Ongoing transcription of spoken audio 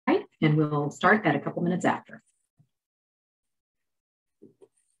and we'll start at a couple minutes after.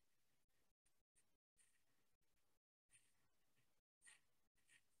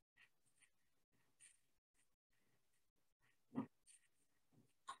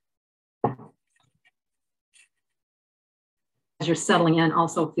 As you're settling in,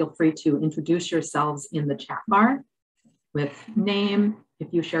 also feel free to introduce yourselves in the chat bar with name. If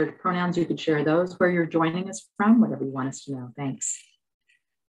you shared pronouns, you could share those, where you're joining us from, whatever you want us to know. Thanks.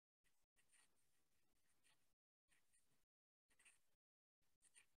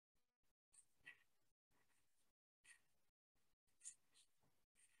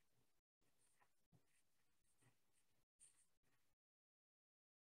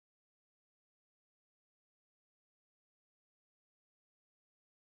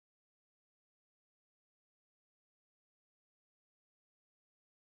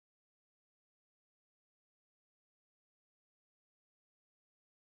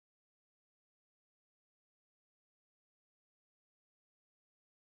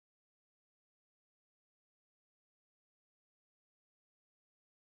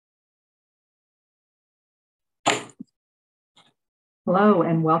 Hello,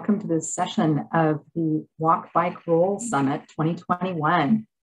 and welcome to this session of the Walk, Bike, Roll Summit 2021.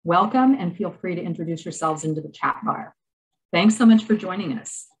 Welcome, and feel free to introduce yourselves into the chat bar. Thanks so much for joining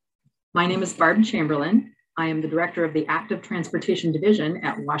us. My name is Barb Chamberlain. I am the Director of the Active Transportation Division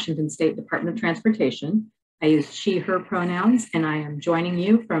at Washington State Department of Transportation. I use she, her pronouns, and I am joining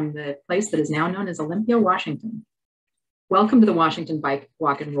you from the place that is now known as Olympia, Washington. Welcome to the Washington Bike,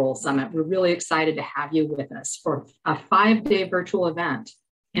 Walk, and Roll Summit. We're really excited to have you with us for a 5-day virtual event.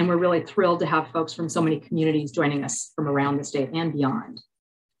 And we're really thrilled to have folks from so many communities joining us from around the state and beyond.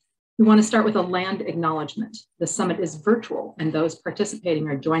 We want to start with a land acknowledgement. The summit is virtual, and those participating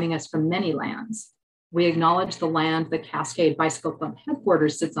are joining us from many lands. We acknowledge the land the Cascade Bicycle Club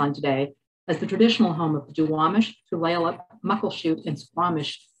headquarters sits on today as the traditional home of the Duwamish, Tulalip, Muckleshoot, and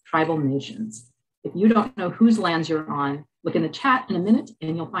Squamish tribal nations. If you don't know whose lands you're on, look in the chat in a minute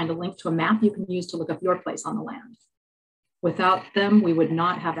and you'll find a link to a map you can use to look up your place on the land. Without them, we would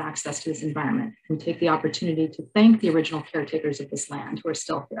not have access to this environment. We take the opportunity to thank the original caretakers of this land who are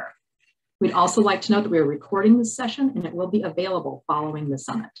still here. We'd also like to note that we are recording this session and it will be available following the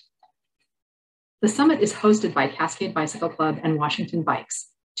summit. The summit is hosted by Cascade Bicycle Club and Washington Bikes,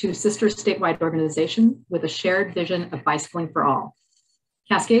 two sister statewide organizations with a shared vision of bicycling for all.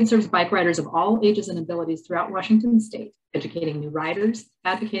 Cascade serves bike riders of all ages and abilities throughout Washington state, educating new riders,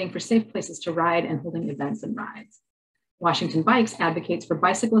 advocating for safe places to ride, and holding events and rides. Washington Bikes advocates for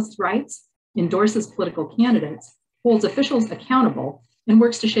bicyclists' rights, endorses political candidates, holds officials accountable, and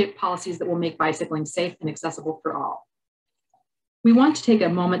works to shape policies that will make bicycling safe and accessible for all. We want to take a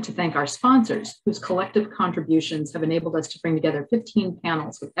moment to thank our sponsors, whose collective contributions have enabled us to bring together 15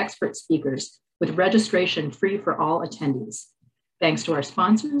 panels with expert speakers with registration free for all attendees. Thanks to our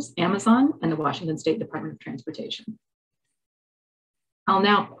sponsors, Amazon and the Washington State Department of Transportation. I'll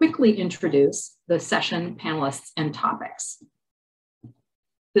now quickly introduce the session panelists and topics.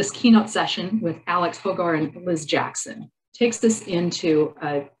 This keynote session with Alex Haagaard and Liz Jackson takes us into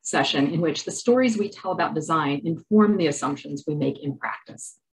a session in which the stories we tell about design inform the assumptions we make in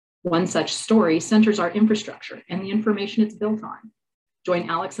practice. One such story centers our infrastructure and the information it's built on.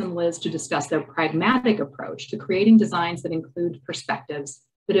 Join Alex and Liz to discuss their pragmatic approach to creating designs that include perspectives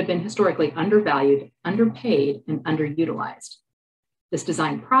that have been historically undervalued, underpaid, and underutilized. This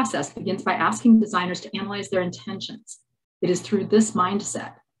design process begins by asking designers to analyze their intentions. It is through this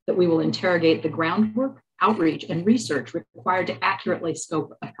mindset that we will interrogate the groundwork, outreach, and research required to accurately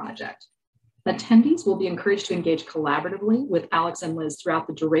scope a project. Attendees will be encouraged to engage collaboratively with Alex and Liz throughout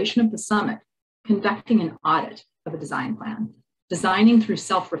the duration of the summit, conducting an audit of a design plan. Designing through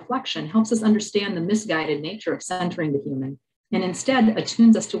self-reflection helps us understand the misguided nature of centering the human, and instead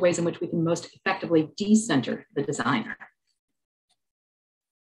attunes us to ways in which we can most effectively decenter the designer.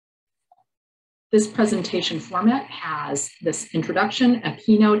 This presentation format has this introduction, a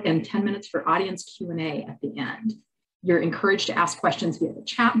keynote, and 10 minutes for audience Q&A at the end. You're encouraged to ask questions via the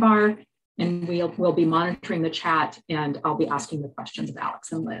chat bar, and we'll be monitoring the chat, and I'll be asking the questions of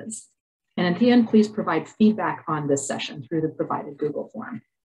Alex and Liz. And at the end, please provide feedback on this session through the provided Google form.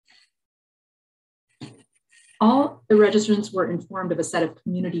 All the registrants were informed of a set of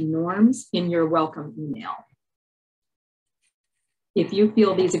community norms in your welcome email. If you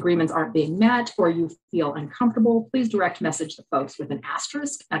feel these agreements aren't being met or you feel uncomfortable, please direct message the folks with an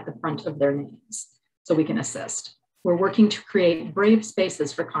asterisk at the front of their names so we can assist. We're working to create brave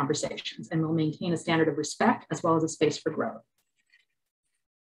spaces for conversations, and we'll maintain a standard of respect as well as a space for growth.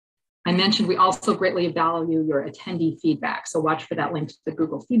 I mentioned we also greatly value your attendee feedback. So watch for that link to the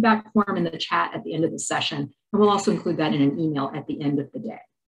Google feedback form in the chat at the end of the session. And we'll also include that in an email at the end of the day.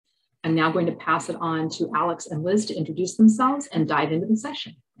 I'm now going to pass it on to Alex and Liz to introduce themselves and dive into the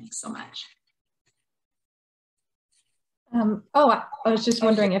session. Thanks so much. I was just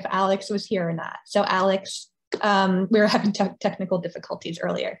wondering if Alex was here or not. So Alex, we were having technical difficulties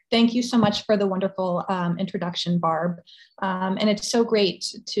earlier. Thank you so much for the wonderful introduction, Barb. And it's so great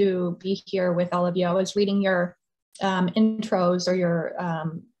to be here with all of you. I was reading your intros or your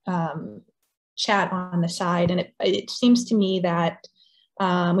chat on the side, and it seems to me that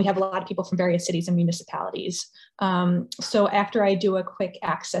we have a lot of people from various cities and municipalities. So after I do a quick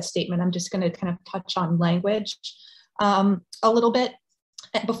access statement, I'm just going to kind of touch on language a little bit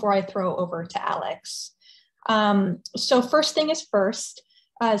before I throw over to Alex. So first thing is first,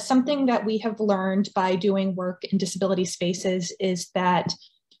 something that we have learned by doing work in disability spaces is that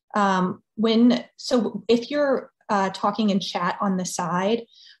if you're talking in chat on the side,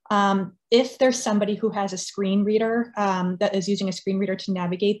 if there's somebody who has a screen reader that is using a screen reader to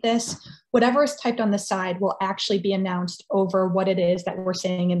navigate this, whatever is typed on the side will actually be announced over what it is that we're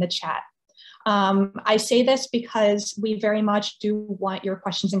saying in the chat. I say this because we very much do want your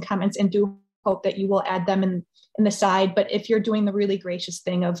questions and comments and do hope that you will add them in the side. But if you're doing the really gracious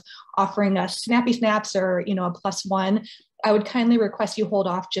thing of offering us snappy snaps or, a +1, I would kindly request you hold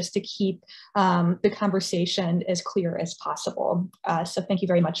off just to keep the conversation as clear as possible. So thank you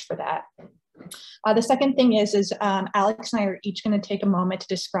very much for that. The second thing is Alex and I are each going to take a moment to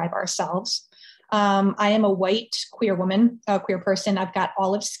describe ourselves. I am a white queer woman, a queer person. I've got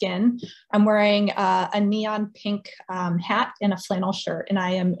olive skin. I'm wearing a neon pink hat and a flannel shirt, and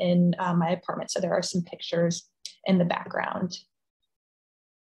I am in my apartment. So there are some pictures in the background.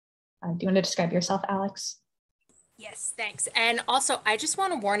 Do you want to describe yourself, Alex? Yes, thanks. And also, I just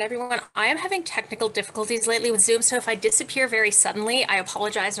want to warn everyone, I am having technical difficulties lately with Zoom. So if I disappear very suddenly, I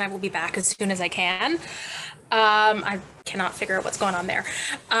apologize and I will be back as soon as I can. I cannot figure out what's going on there.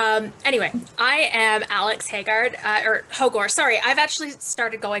 Anyway, I am Alex Haagaard, or Haagaard, sorry. I've actually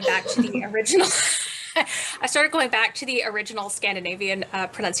started going back to the original. I started going back to the original Scandinavian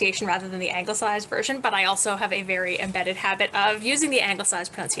pronunciation rather than the anglicized version, but I also have a very embedded habit of using the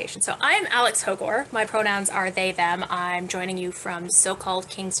anglicized pronunciation. So I'm Alex Haagaard. My pronouns are they, them. I'm joining you from so-called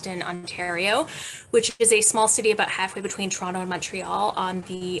Kingston, Ontario, which is a small city about halfway between Toronto and Montreal on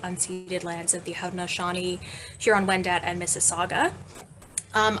the unceded lands of the Haudenosaunee, Huron-Wendat, and Mississauga.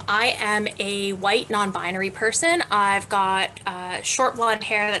 I am a white non-binary person. I've got short blonde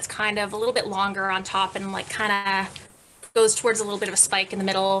hair that's kind of a little bit longer on top and like kind of goes towards a little bit of a spike in the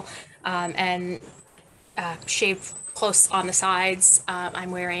middle, and shaved close on the sides.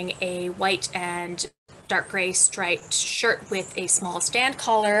 I'm wearing a white and dark gray striped shirt with a small stand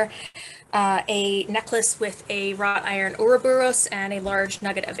collar, a necklace with a wrought iron Ouroboros and a large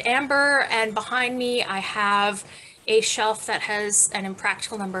nugget of amber. And behind me, I have a shelf that has an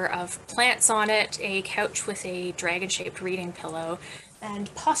impractical number of plants on it, a couch with a dragon-shaped reading pillow,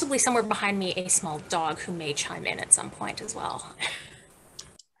 and possibly somewhere behind me a small dog who may chime in at some point as well.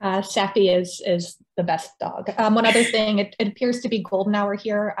 Sappy is the best dog. One other thing, it appears to be golden hour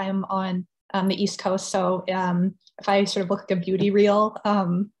here. I'm on the East Coast, so if I sort of look like a beauty reel,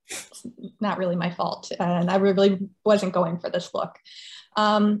 it's not really my fault, and I really wasn't going for this look.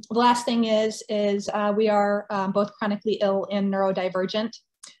 The last thing is we are both chronically ill and neurodivergent.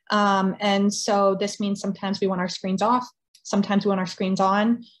 And so this means sometimes we want our screens off, sometimes we want our screens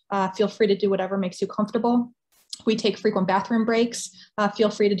on. Feel free to do whatever makes you comfortable. We take frequent bathroom breaks. Feel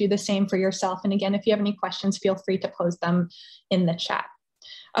free to do the same for yourself. And again, if you have any questions, feel free to pose them in the chat.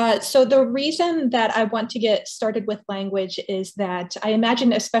 So the reason that I want to get started with language is that I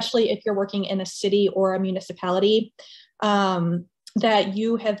imagine, especially if you're working in a city or a municipality, that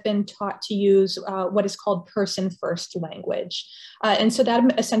you have been taught to use what is called person-first language. And so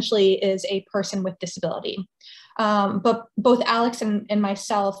that essentially is a person with disability. But both Alex and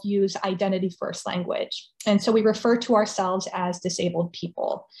myself use identity-first language. And so we refer to ourselves as disabled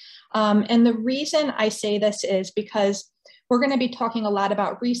people. And the reason I say this is because we're going to be talking a lot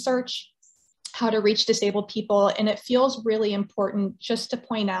about research, how to reach disabled people, and it feels really important just to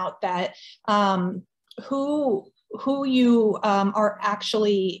point out that who you are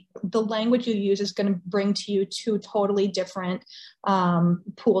actually, the language you use is going to bring to you two totally different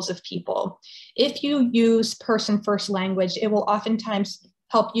pools of people. If you use person-first language, it will oftentimes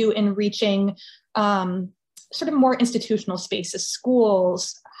help you in reaching sort of more institutional spaces,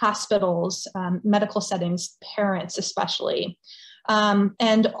 schools, hospitals, medical settings, parents especially.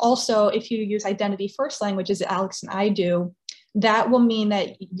 And also, if you use identity-first language, as Alex and I do, that will mean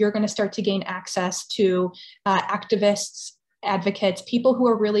that you're going to start to gain access to activists, advocates, people who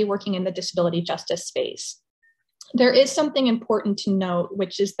are really working in the disability justice space. There is something important to note,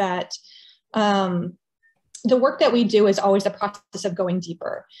 which is that the work that we do is always a process of going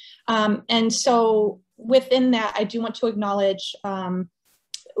deeper. And so within that, I do want to acknowledge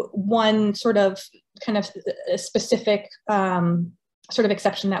one sort of kind of a specific sort of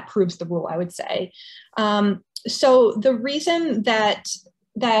exception that proves the rule, I would say. So the reason that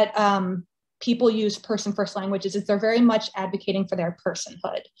people use person-first languages is they're very much advocating for their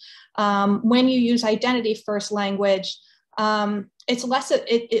personhood. When you use identity-first language, it's less,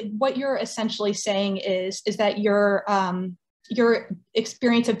 what you're essentially saying is that your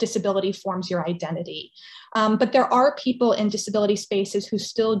experience of disability forms your identity. But there are people in disability spaces who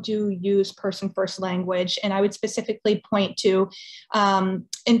still do use person-first language, and I would specifically point to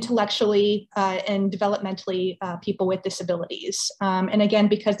intellectually and developmentally people with disabilities. And again,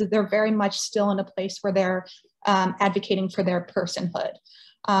 because they're very much still in a place where they're advocating for their personhood.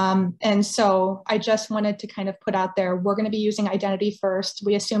 And so I just wanted to kind of put out there, we're going to be using identity first.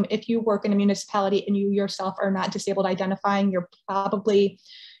 We assume if you work in a municipality and you yourself are not disabled identifying, you're probably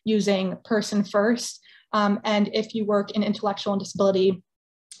using person first. And if you work in intellectual and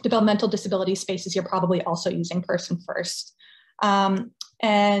developmental disability spaces, you're probably also using person first.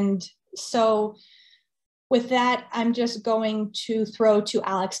 And so with that, I'm just going to throw to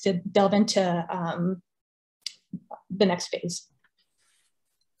Alex to delve into the next phase.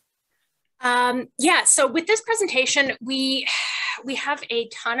 Yeah, so with this presentation, we have a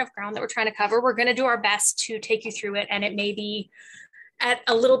ton of ground that we're trying to cover. We're going to do our best to take you through it, and it may be at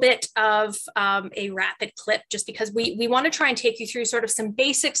a little bit of a rapid clip, just because we want to try and take you through sort of some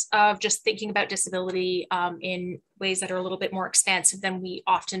basics of just thinking about disability in ways that are a little bit more expansive than we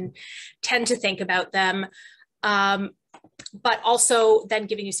often tend to think about them. But also then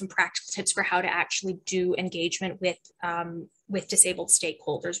giving you some practical tips for how to actually do engagement with disabled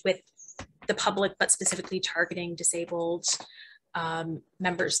stakeholders, with the public, but specifically targeting disabled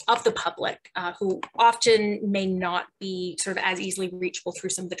members of the public who often may not be sort of as easily reachable through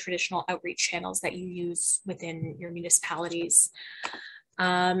some of the traditional outreach channels that you use within your municipalities.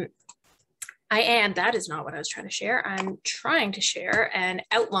 That is not what I was trying to share. I'm trying to share an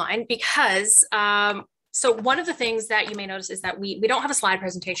outline because so one of the things that you may notice is that we don't have a slide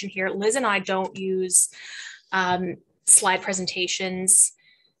presentation here. Liz and I don't use slide presentations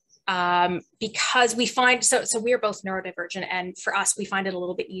because we find, so we are both neurodivergent, and for us, we find it a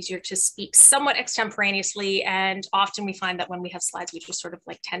little bit easier to speak somewhat extemporaneously. And often we find that when we have slides, we just sort of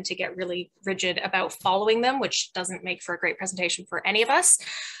like tend to get really rigid about following them, which doesn't make for a great presentation for any of us.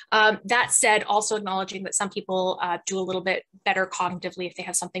 That said, also acknowledging that some people do a little bit better cognitively if they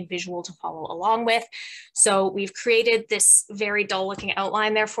have something visual to follow along with. So we've created this very dull looking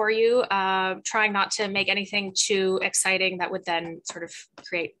outline there for you, trying not to make anything too exciting that would then sort of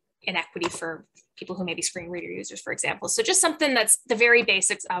create inequity for people who may be screen reader users, for example. So just something that's the very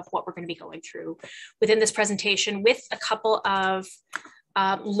basics of what we're going to be going through within this presentation, with a couple of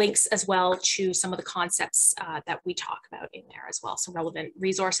links as well to some of the concepts that we talk about in there as well, so relevant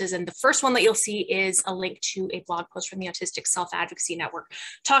resources. And the first one that you'll see is a link to a blog post from the Autistic Self-Advocacy Network,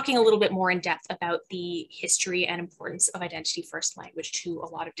 talking a little bit more in depth about the history and importance of identity first language to a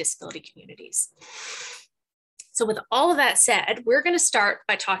lot of disability communities. So with all of that said, we're going to start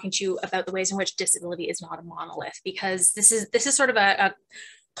by talking to you about the ways in which disability is not a monolith, because this is sort of a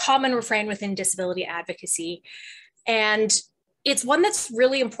common refrain within disability advocacy. And it's one that's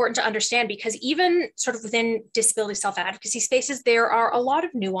really important to understand, because even sort of within disability self-advocacy spaces, there are a lot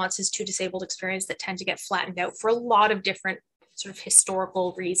of nuances to disabled experience that tend to get flattened out for a lot of different sort of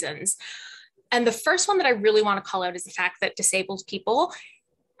historical reasons. And the first one that I really want to call out is the fact that disabled people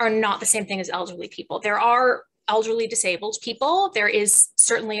are not the same thing as elderly people. There are elderly disabled people. There is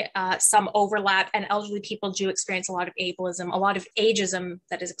certainly some overlap, and elderly people do experience a lot of ableism. A lot of ageism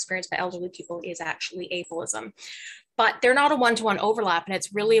that is experienced by elderly people is actually ableism. But they're not a one-to-one overlap, and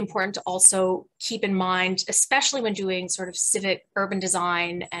it's really important to also keep in mind, especially when doing sort of civic urban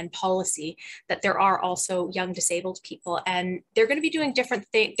design and policy, that there are also young disabled people, and they're going to be doing different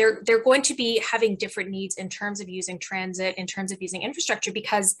things. They're going to be having different needs in terms of using transit, in terms of using infrastructure,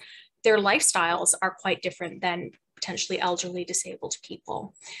 because their lifestyles are quite different than potentially elderly disabled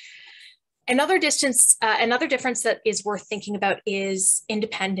people. Another difference that is worth thinking about is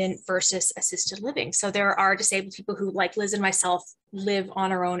independent versus assisted living. So there are disabled people who, like Liz and myself, live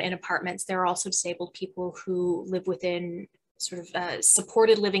on our own in apartments. There are also disabled people who live within sort of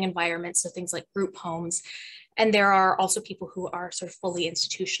supported living environments, so things like group homes. And there are also people who are sort of fully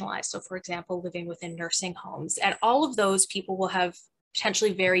institutionalized. So for example, living within nursing homes. And all of those people will have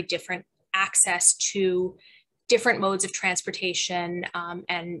potentially very different access to different modes of transportation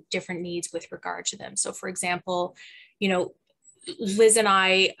and different needs with regard to them. So for example, you know, Liz and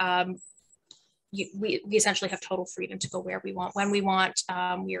I, we essentially have total freedom to go where we want, when we want.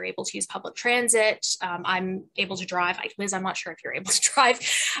 We are able to use public transit. I'm able to drive. Liz, I'm not sure if you're able to drive,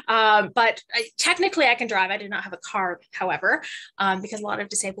 but technically I can drive. I do not have a car, however, because a lot of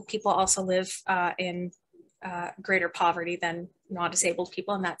disabled people also live in greater poverty than non-disabled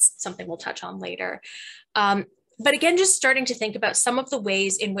people, and that's something we'll touch on later. But again, just starting to think about some of the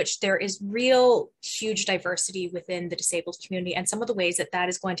ways in which there is real huge diversity within the disabled community, and some of the ways that that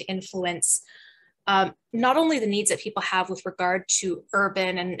is going to influence not only the needs that people have with regard to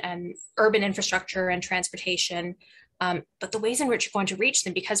urban and urban infrastructure and transportation, but the ways in which you're going to reach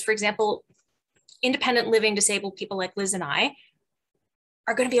them. Because, for example, independent living disabled people like Liz and I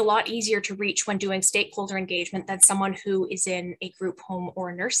are going to be a lot easier to reach when doing stakeholder engagement than someone who is in a group home or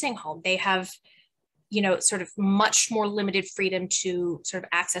a nursing home. They have, you know, sort of much more limited freedom to sort of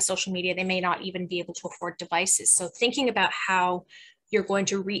access social media. They may not even be able to afford devices. So thinking about how you're going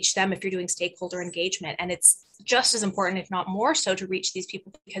to reach them if you're doing stakeholder engagement. And it's just as important, if not more so, to reach these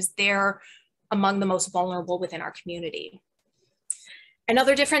people because they're among the most vulnerable within our community.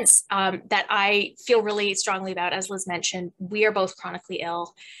 Another difference that I feel really strongly about, as Liz mentioned, we are both chronically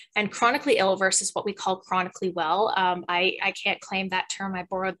ill, and chronically ill versus what we call chronically well. I can't claim that term. I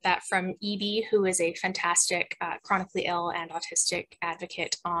borrowed that from EB, who is a fantastic chronically ill and autistic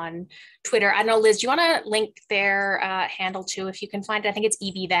advocate on Twitter. I don't know, Liz, do you want to link their handle too, if you can find it? I think it's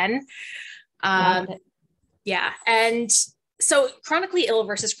EB then. Yeah, and so chronically ill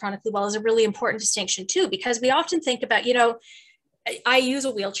versus chronically well is a really important distinction too, because we often think about, you know, I use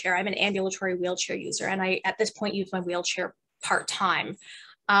a wheelchair. I'm an ambulatory wheelchair user, and I, at this point, use my wheelchair part-time.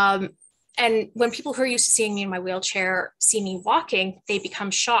 And when people who are used to seeing me in my wheelchair see me walking, they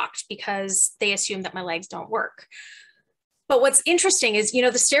become shocked because they assume that my legs don't work. But what's interesting is, you know,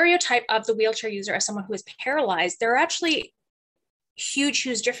 the stereotype of the wheelchair user as someone who is paralyzed, there are actually huge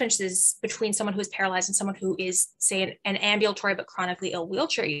differences between someone who is paralyzed and someone who is, say, an ambulatory but chronically ill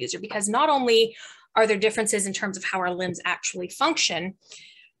wheelchair user, because not only are there differences in terms of how our limbs actually function,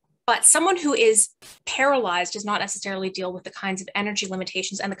 but someone who is paralyzed does not necessarily deal with the kinds of energy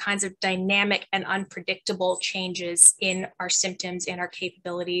limitations and the kinds of dynamic and unpredictable changes in our symptoms, in our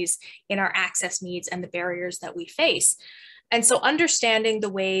capabilities, in our access needs, and the barriers that we face. And so understanding the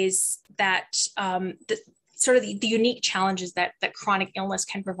ways that sort of the unique challenges that chronic illness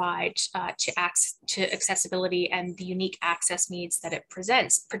can provide to accessibility and the unique access needs that it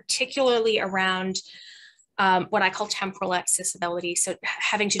presents, particularly around what I call temporal accessibility. So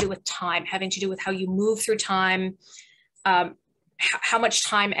having to do with time, having to do with how you move through time, how much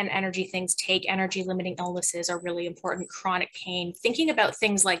time and energy things take. Energy limiting illnesses are really important, chronic pain, thinking about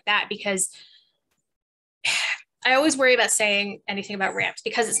things like that, because I always worry about saying anything about ramps,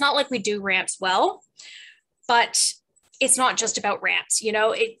 because it's not like we do ramps well. But it's not just about ramps, you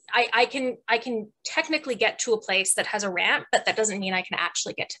know. I can technically get to a place that has a ramp, but that doesn't mean I can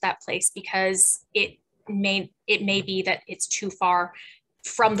actually get to that place, because it may be that it's too far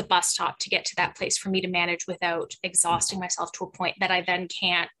from the bus stop to get to that place for me to manage without exhausting myself to a point that I then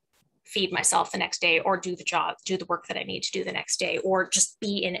can't feed myself the next day, or do the work that I need to do the next day, or just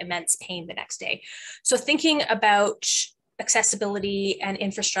be in immense pain the next day. So thinking about accessibility and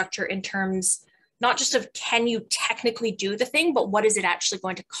infrastructure in terms not just of can you technically do the thing, but what is it actually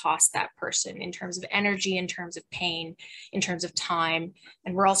going to cost that person in terms of energy, in terms of pain, in terms of time.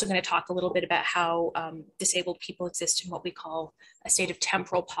 And we're also going to talk a little bit about how disabled people exist in what we call a state of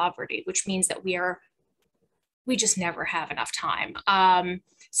temporal poverty, which means that we just never have enough time.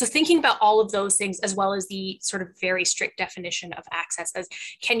 So thinking about all of those things, as well as the sort of very strict definition of access as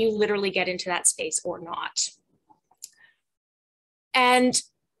can you literally get into that space or not. And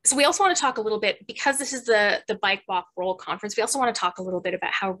so we also want to talk a little bit, because this is the Bike Walk Roll conference, we also want to talk a little bit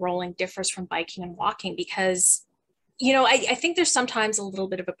about how rolling differs from biking and walking, because, you know, I think there's sometimes a little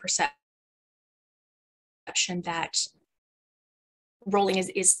bit of a perception that rolling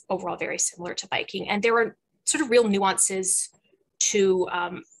is overall very similar to biking. And there are sort of real nuances to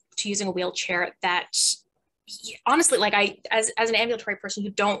using a wheelchair that honestly, like as an ambulatory person,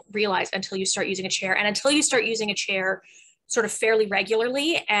 you don't realize until you start using a chair, and until you start using a chair sort of fairly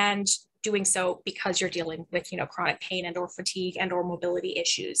regularly, and doing so because you're dealing with, you know, chronic pain and or fatigue and or mobility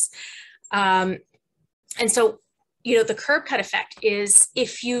issues. And so, you know, the curb cut effect is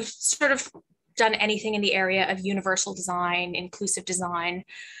if you've sort of done anything in the area of universal design, inclusive design,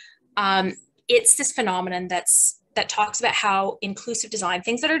 it's this phenomenon that talks about how inclusive design,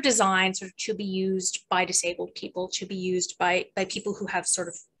 things that are designed sort of to be used by disabled people, to be used by people who have sort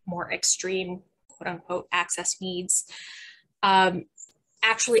of more extreme, quote unquote, access needs,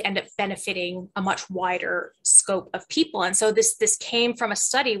 actually end up benefiting a much wider scope of people. And so this came from a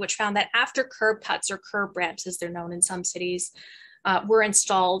study which found that after curb cuts, or curb ramps as they're known in some cities, were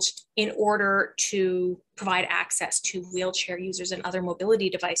installed in order to provide access to wheelchair users and other mobility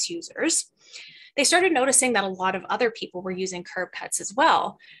device users, they started noticing that a lot of other people were using curb cuts as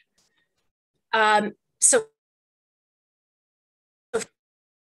well.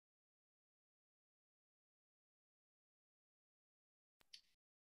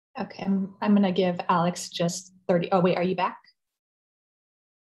 Okay, I'm going to give Alex just 30. Oh, wait, are you back?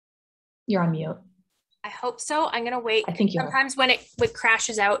 You're on mute. I hope so. I'm going to wait. I think you sometimes when it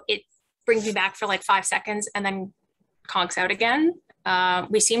crashes out, it brings me back for like 5 seconds and then conks out again.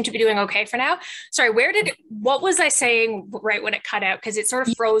 We seem to be doing okay for now. Sorry, what was I saying right when it cut out? Because it sort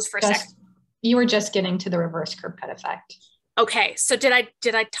of froze for a second. You were just getting to the reverse curb cut effect. Okay, so did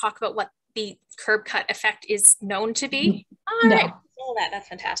I talk about what the curb cut effect is known to be? All no. Right. That's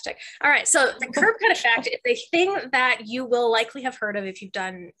fantastic. All right, so the curb cut effect is a thing that you will likely have heard of if you've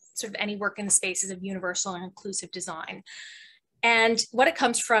done sort of any work in the spaces of universal and inclusive design. And what it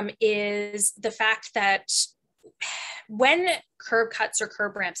comes from is the fact that when curb cuts, or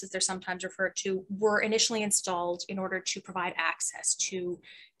curb ramps as they're sometimes referred to, were initially installed in order to provide access to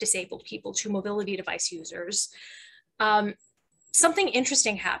disabled people, to mobility device users, something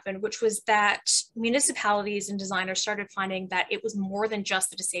interesting happened, which was that municipalities and designers started finding that it was more than just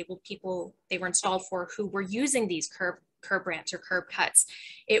the disabled people they were installed for who were using these curb ramps or curb cuts.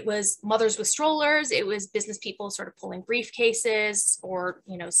 It was mothers with strollers, it was business people sort of pulling briefcases or,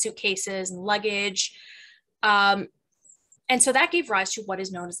 suitcases and luggage. And so that gave rise to what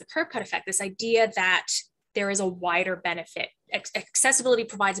is known as the curb cut effect, this idea that there is a wider benefit. Accessibility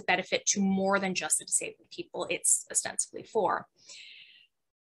provides a benefit to more than just the disabled people it's ostensibly for.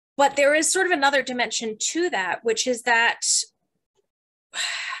 But there is sort of another dimension to that, which is that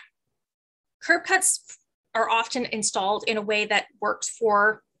curb cuts are often installed in a way that works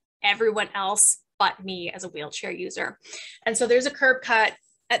for everyone else but me as a wheelchair user. And so there's a curb cut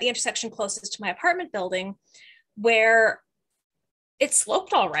at the intersection closest to my apartment building where it's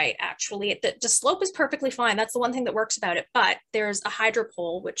sloped all right, actually. The slope is perfectly fine. That's the one thing that works about it. But there's a hydro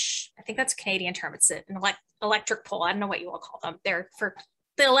pole, which I think that's a Canadian term. It's an electric pole. I don't know what you all call them. They're for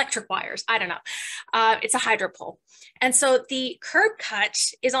the electric wires. I don't know. It's a hydro pole. And so the curb cut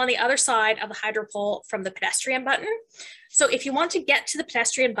is on the other side of the hydro pole from the pedestrian button. So if you want to get to the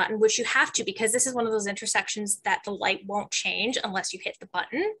pedestrian button, which you have to, because this is one of those intersections that the light won't change unless you hit the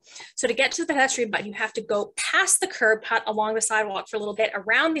button. So to get to the pedestrian button, you have to go past the curb cut along the sidewalk for a little bit,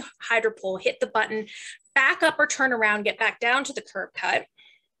 around the hydro pole, hit the button, back up or turn around, get back down to the curb cut.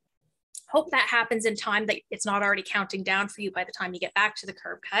 Hope that happens in time, that it's not already counting down for you by the time you get back to the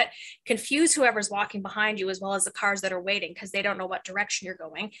curb cut. Confuse whoever's walking behind you as well as the cars that are waiting because they don't know what direction you're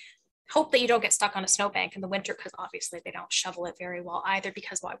going. Hope that you don't get stuck on a snowbank in the winter because obviously they don't shovel it very well either,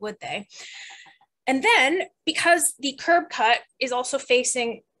 because why would they? And then because the curb cut is also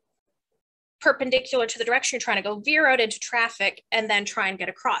facing perpendicular to the direction you're trying to go, veer out into traffic and then try and get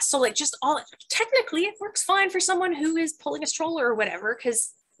across. So like just all, technically it works fine for someone who is pulling a stroller or whatever,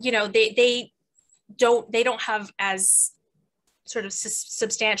 because they don't have as sort of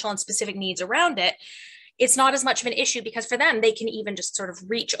substantial and specific needs around it. It's not as much of an issue because for them, they can even just sort of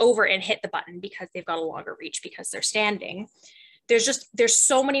reach over and hit the button because they've got a longer reach because they're standing. There's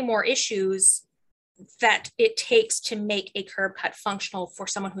so many more issues that it takes to make a curb cut functional for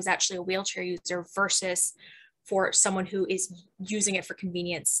someone who's actually a wheelchair user versus for someone who is using it for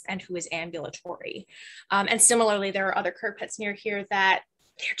convenience and who is ambulatory. And similarly, there are other curb cuts near here that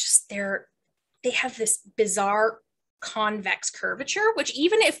they have this bizarre convex curvature, which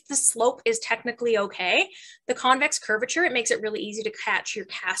even if the slope is technically okay, the convex curvature, it makes it really easy to catch your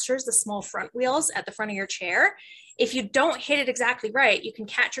casters, the small front wheels at the front of your chair. If you don't hit it exactly right, you can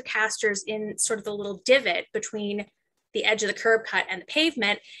catch your casters in sort of the little divot between the edge of the curb cut and the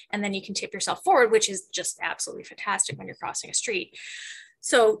pavement, and then you can tip yourself forward, which is just absolutely fantastic when you're crossing a street.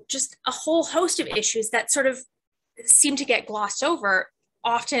 So just a whole host of issues that sort of seem to get glossed over.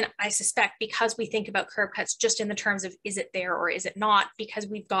 Often, I suspect, because we think about curb cuts just in the terms of is it there or is it not, because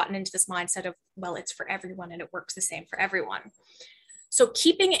we've gotten into this mindset of, well, it's for everyone and it works the same for everyone. So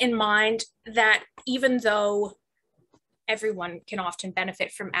keeping in mind that even though everyone can often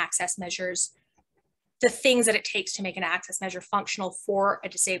benefit from access measures, the things that it takes to make an access measure functional for a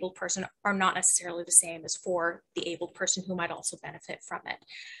disabled person are not necessarily the same as for the abled person who might also benefit from it.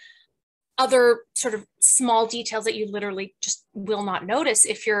 Other sort of small details that you literally just will not notice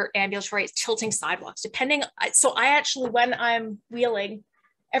if you're ambulatory is tilting sidewalks, depending. So I actually, when I'm wheeling,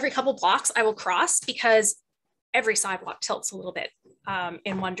 every couple blocks I will cross because every sidewalk tilts a little bit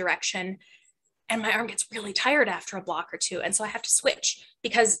in one direction. And my arm gets really tired after a block or two. And so I have to switch,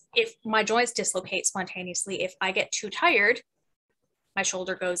 because if my joints dislocate spontaneously, if I get too tired, my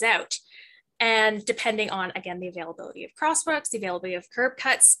shoulder goes out. And depending on, again, the availability of crosswalks, the availability of curb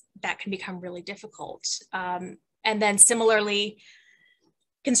cuts, that can become really difficult. And then similarly,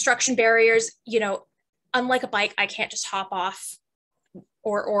 construction barriers, you know, unlike a bike, I can't just hop off,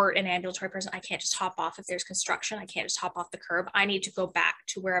 or an ambulatory person, I can't just hop off if there's construction. I can't just hop off the curb. I need to go back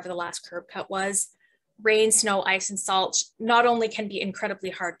to wherever the last curb cut was. Rain, snow, ice, and salt not only can be incredibly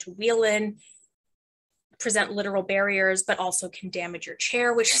hard to wheel in, present literal barriers, but also can damage your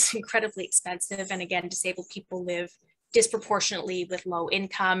chair, which is incredibly expensive. And again, disabled people live disproportionately with low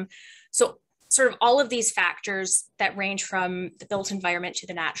income. So sort of all of these factors that range from the built environment to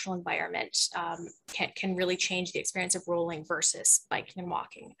the natural environment can really change the experience of rolling versus biking and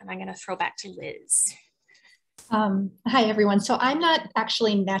walking. And I'm going to throw back to Liz. Hi, everyone. So I'm not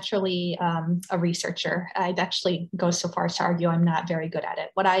actually naturally a researcher. I'd actually go so far as to argue I'm not very good at it.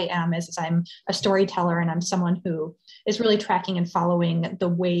 What I am is I'm a storyteller, and I'm someone who is really tracking and following the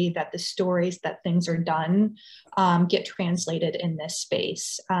way that the stories that things are done get translated in this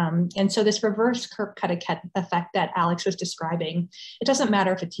space. And so this reverse curb cut effect that Alex was describing, it doesn't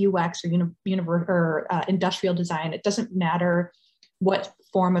matter if it's UX or industrial design. It doesn't matter what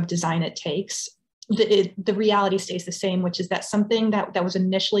form of design it takes. The reality stays the same, which is that something that was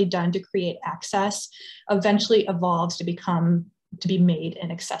initially done to create access eventually evolves to be made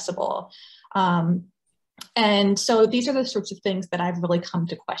inaccessible. And so these are the sorts of things that I've really come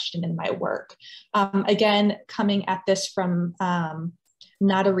to question in my work. Again, coming at this from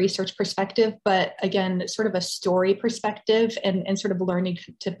not a research perspective, but again, sort of a story perspective, and sort of learning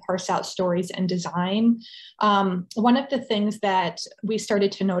to parse out stories and design. One of the things that we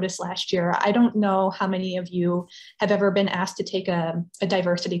started to notice last year, I don't know how many of you have ever been asked to take a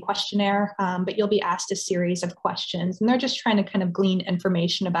diversity questionnaire, but you'll be asked a series of questions, and they're just trying to kind of glean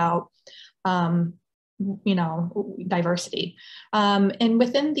information about you know, diversity. And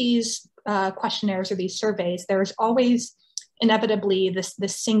within these questionnaires or these surveys, there's always inevitably this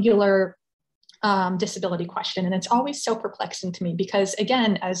singular disability question. And it's always so perplexing to me because,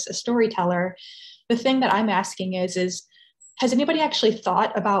 again, as a storyteller, the thing that I'm asking is has anybody actually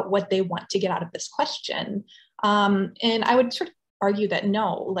thought about what they want to get out of this question? And I would sort of argue that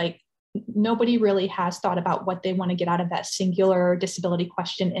no, like nobody really has thought about what they want to get out of that singular disability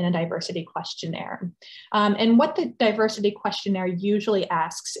question in a diversity questionnaire. And what the diversity questionnaire usually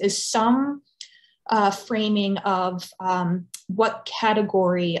asks is some framing of what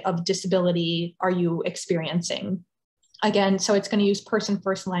category of disability are you experiencing. Again, so it's going to use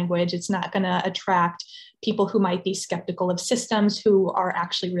person-first language. It's not going to attract people who might be skeptical of systems who are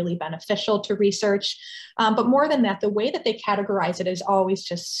actually really beneficial to research. But more than that, the way that they categorize it is always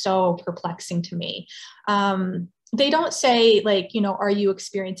just so perplexing to me. They don't say, like, you know, are you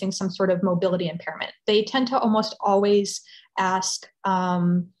experiencing some sort of mobility impairment? They tend to almost always ask,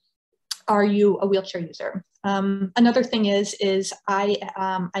 are you a wheelchair user? Another thing is I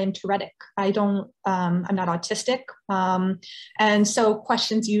am Tourettic. I'm not autistic. And so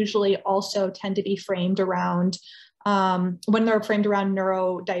questions usually also tend to be framed around, when they're framed around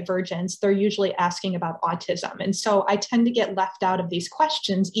neurodivergence, they're usually asking about autism. And so I tend to get left out of these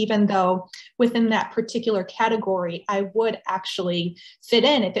questions, even though within that particular category, I would actually fit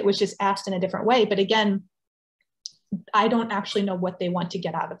in if it was just asked in a different way. But again, I don't actually know what they want to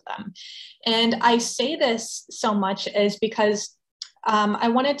get out of them. And I say this so much is because I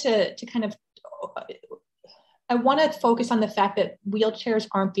wanted to kind of, I want to focus on the fact that wheelchairs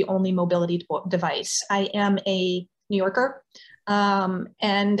aren't the only mobility device. I am a New Yorker,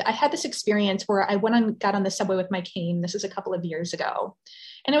 and I had this experience where I got on the subway with my cane. This is a couple of years ago.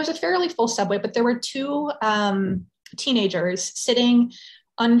 And it was a fairly full subway, but there were two teenagers sitting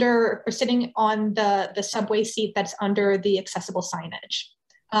on the subway seat that's under the accessible signage.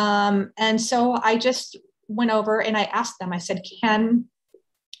 And so I just went over and I asked them, I said, can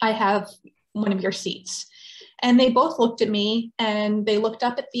I have one of your seats? And they both looked at me and they looked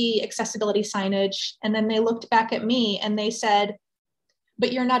up at the accessibility signage, and then they looked back at me and they said,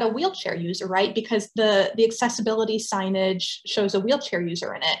 but you're not a wheelchair user, right? Because the accessibility signage shows a wheelchair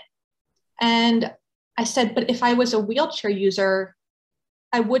user in it. And I said, but if I was a wheelchair user,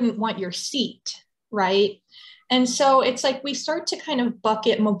 I wouldn't want your seat. right? And so it's like we start to kind of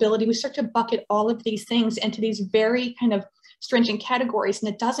bucket mobility, we start to bucket all of these things into these very kind of stringent categories,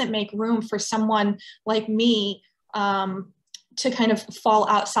 and it doesn't make room for someone like me to kind of fall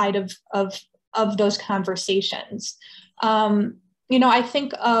outside of those conversations. You know, I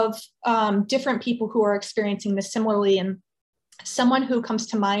think of different people who are experiencing this similarly, and someone who comes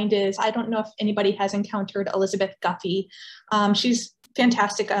to mind is, I don't know if anybody has encountered Elizabeth Guffey. She's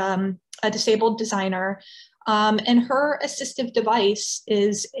fantastic, a disabled designer. And her assistive device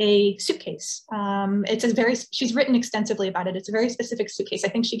is a suitcase. She's written extensively about it. It's a very specific suitcase. I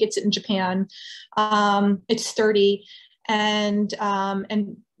think she gets it in Japan. It's sturdy and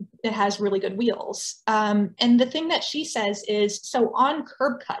it has really good wheels. And the thing that she says is, so on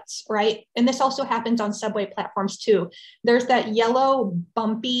curb cuts, right? And this also happens on subway platforms too. There's that yellow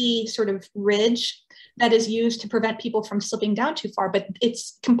bumpy sort of ridge that is used to prevent people from slipping down too far, but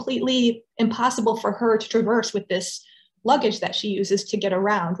it's completely impossible for her to traverse with this luggage that she uses to get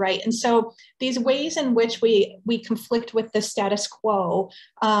around, right? And so these ways in which we conflict with the status quo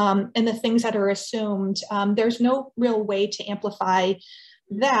and the things that are assumed, there's no real way to amplify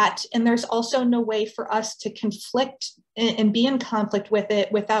that. And there's also no way for us to conflict and be in conflict with it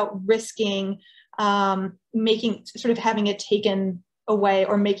without risking making, sort of having it taken away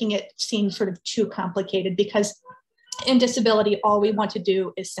or making it seem sort of too complicated, because in disability, all we want to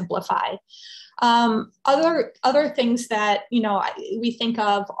do is simplify. Other things that, you know, we think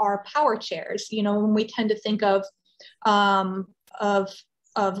of are power chairs. You know, when we tend to think of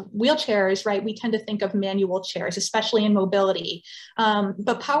wheelchairs, right, we tend to think of manual chairs, especially in mobility.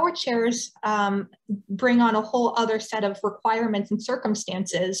 But power chairs bring on a whole other set of requirements and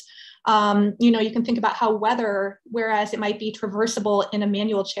circumstances. You know, you can think about how weather, whereas it might be traversable in a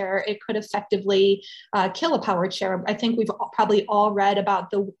manual chair, it could effectively kill a power chair. I think we've probably all read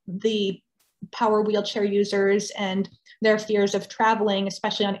about the power wheelchair users and their fears of traveling,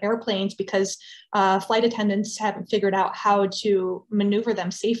 especially on airplanes, because flight attendants haven't figured out how to maneuver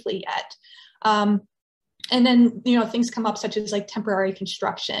them safely yet. And then, you know, things come up such as like temporary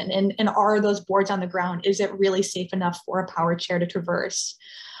construction and are those boards on the ground? Is it really safe enough for a power chair to traverse?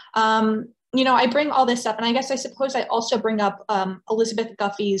 You know, I bring all this up, and I suppose I also bring up Elizabeth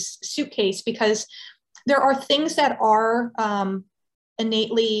Guffey's suitcase, because there are things that are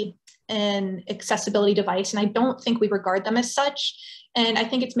innately an accessibility device, and I don't think we regard them as such. And I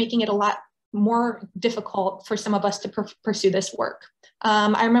think it's making it a lot more difficult for some of us to pursue this work.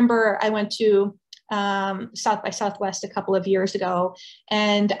 I remember I went to South by Southwest a couple of years ago,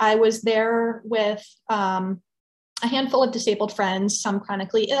 and I was there with a handful of disabled friends, some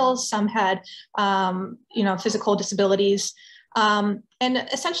chronically ill, some had, you know, physical disabilities. And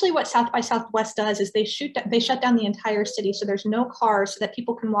essentially what South by Southwest does is they shut down the entire city, so there's no cars, so that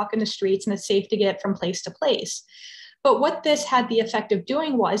people can walk in the streets and it's safe to get from place to place. But what this had the effect of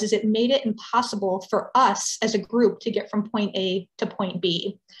doing is it made it impossible for us as a group to get from point A to point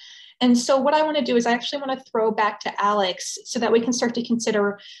B. And so what I want to do is I actually want to throw back to Alex so that we can start to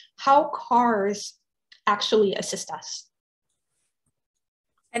consider how cars actually assist us.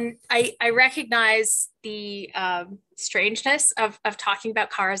 And I recognize the strangeness of talking about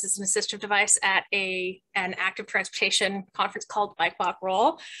cars as an assistive device at an active transportation conference called Bike Walk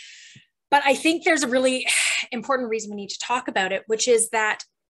Roll. But I think there's a really important reason we need to talk about it, which is that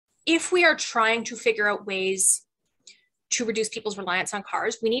if we are trying to figure out ways to reduce people's reliance on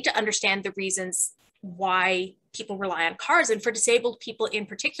cars, we need to understand the reasons why people rely on cars. And for disabled people in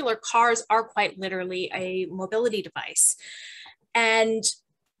particular, cars are quite literally a mobility device. And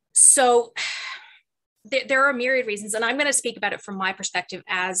so there are a myriad of reasons, and I'm going to speak about it from my perspective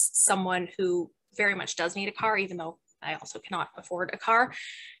as someone who very much does need a car, even though I also cannot afford a car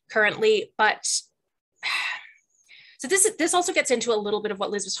currently. But so this also gets into a little bit of what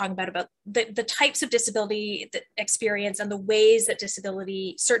Liz was talking about the types of disability that experience and the ways that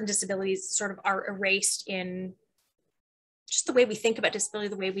certain disabilities sort of are erased in just the way we think about disability,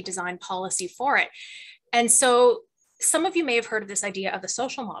 the way we design policy for it. And so some of you may have heard of this idea of the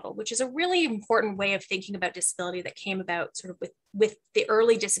social model, which is a really important way of thinking about disability that came about sort of with the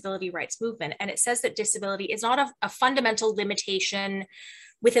early disability rights movement. And it says that disability is not a fundamental limitation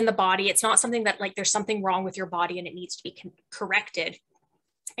within the body. It's not something that like there's something wrong with your body and it needs to be corrected.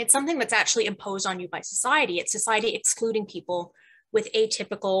 It's something that's actually imposed on you by society. It's society excluding people with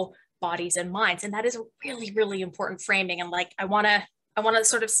atypical bodies and minds. And that is a really, really important framing. And like, I wanna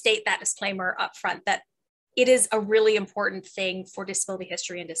sort of state that disclaimer up front that it is a really important thing for disability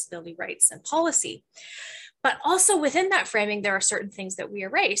history and disability rights and policy. But also within that framing, there are certain things that we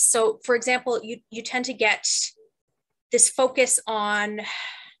erase. So for example, you tend to get this focus on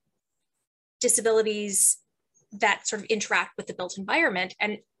disabilities that sort of interact with the built environment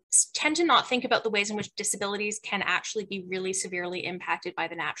and tend to not think about the ways in which disabilities can actually be really severely impacted by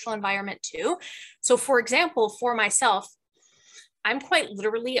the natural environment too. So for example, for myself, I'm quite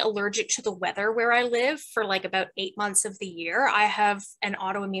literally allergic to the weather where I live for like about 8 months of the year. I have an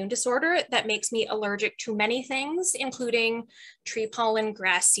autoimmune disorder that makes me allergic to many things, including tree pollen,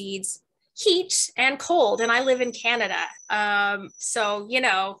 grass seeds, heat, and cold. And I live in Canada. So, you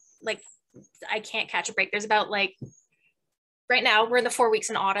know, like I can't catch a break. There's about like, right now we're in the 4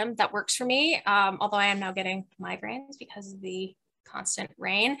 weeks in autumn. That works for me. Although I am now getting migraines because of the constant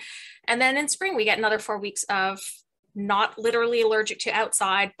rain. And then in spring, we get another 4 weeks of not literally allergic to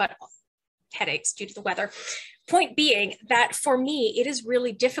outside, but headaches due to the weather. Point being that for me, it is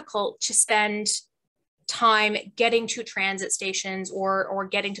really difficult to spend time getting to transit stations or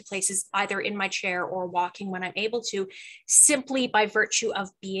getting to places either in my chair or walking when I'm able to, simply by virtue of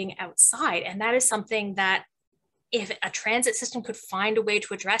being outside. And that is something that if a transit system could find a way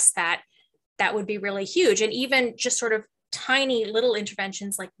to address that, that would be really huge. And even just sort of tiny little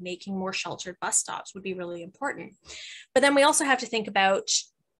interventions like making more sheltered bus stops would be really important. But then we also have to think about,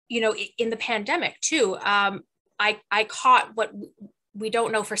 you know, in the pandemic too, I caught what we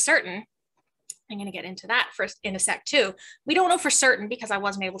don't know for certain. I'm going to get into that first in a sec too. We don't know for certain because I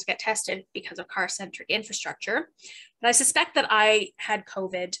wasn't able to get tested because of car-centric infrastructure. But I suspect that I had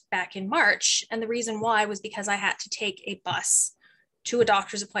COVID back in March. And the reason why was because I had to take a bus to a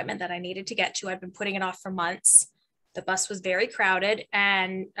doctor's appointment that I needed to get to. I'd been putting it off for months. The bus was very crowded.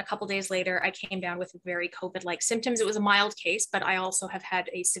 And a couple of days later, I came down with very COVID-like symptoms. It was a mild case, but I also have had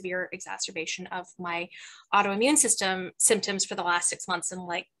a severe exacerbation of my autoimmune system symptoms for the last 6 months. And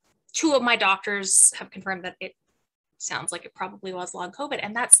like 2 of my doctors have confirmed that it sounds like it probably was long COVID.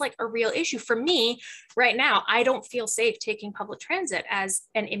 And that's like a real issue for me right now. I don't feel safe taking public transit as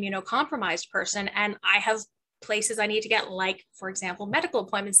an immunocompromised person. And I have places I need to get, like, for example, medical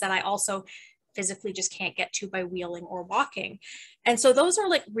appointments that I also physically just can't get to by wheeling or walking. And so those are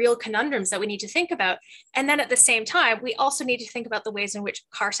like real conundrums that we need to think about. And then at the same time, we also need to think about the ways in which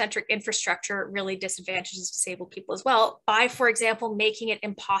car-centric infrastructure really disadvantages disabled people as well, by, for example, making it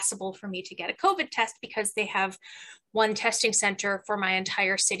impossible for me to get a COVID test because they have one testing center for my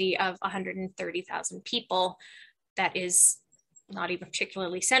entire city of 130,000 people that is not even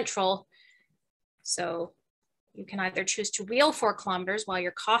particularly central. So you can either choose to wheel 4 kilometers while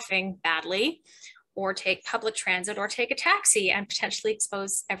you're coughing badly, or take public transit or take a taxi and potentially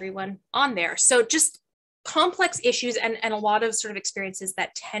expose everyone on there. So just complex issues and a lot of sort of experiences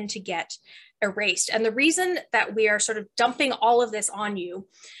that tend to get erased. And the reason that we are sort of dumping all of this on you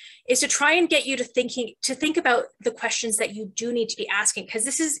is to try and get you to think about the questions that you do need to be asking,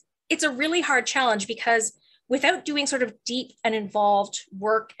 because it's a really hard challenge, because without doing sort of deep and involved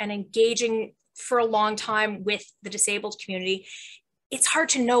work and engaging for a long time with the disabled community, it's hard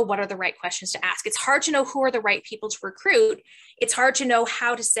to know what are the right questions to ask. It's hard to know who are the right people to recruit. It's hard to know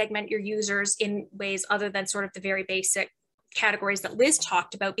how to segment your users in ways other than sort of the very basic categories that Liz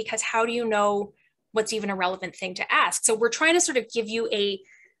talked about, because how do you know what's even a relevant thing to ask? So we're trying to sort of give you a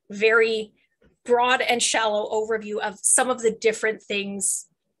very broad and shallow overview of some of the different things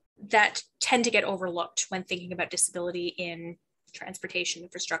that tend to get overlooked when thinking about disability in transportation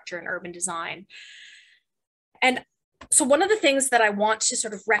infrastructure and urban design. And so one of the things that I want to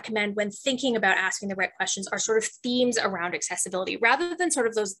sort of recommend when thinking about asking the right questions are sort of themes around accessibility, rather than sort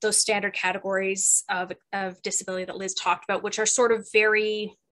of those standard categories of disability that Liz talked about, which are sort of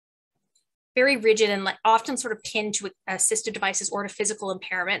very, very rigid and like often sort of pinned to assistive devices or to physical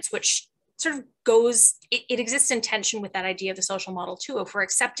impairments, which sort of it exists in tension with that idea of the social model too. If we're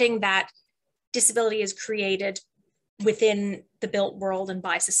accepting that disability is created within the built world and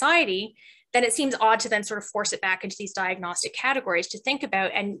by society, then it seems odd to then sort of force it back into these diagnostic categories to think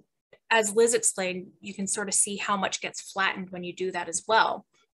about. And as Liz explained, you can sort of see how much gets flattened when you do that as well.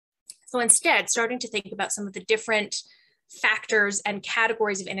 So instead, starting to think about some of the different factors and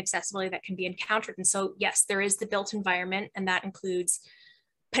categories of inaccessibility that can be encountered. And so, yes, there is the built environment, and that includes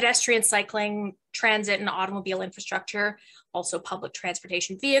pedestrian, cycling, transit, and automobile infrastructure, also public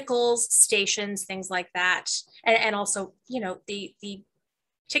transportation vehicles, stations, things like that. And also, you know, the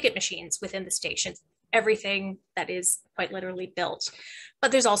ticket machines within the stations, everything that is quite literally built.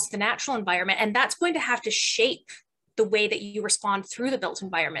 But there's also the natural environment, and that's going to have to shape the way that you respond through the built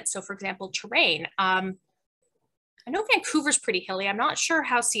environment. So for example, terrain. I know Vancouver's pretty hilly. I'm not sure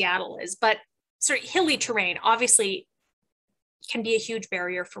how Seattle is, but sort of hilly terrain obviously can be a huge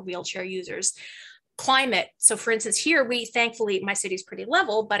barrier for wheelchair users. Climate. So for instance, here my city's pretty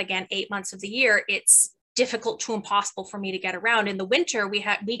level, but again, 8 months of the year, it's difficult to impossible for me to get around. In the winter,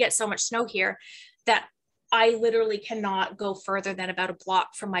 we get so much snow here that I literally cannot go further than about a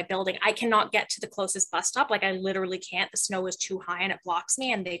block from my building. I cannot get to the closest bus stop. Like, I literally can't. The snow is too high and it blocks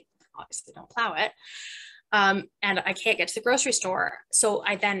me, and they obviously don't plow it. And I can't get to the grocery store. So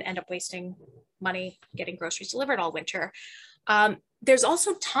I then end up wasting money getting groceries delivered all winter. There's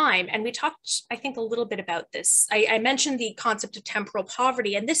also time, and we talked, I think, a little bit about this. I mentioned the concept of temporal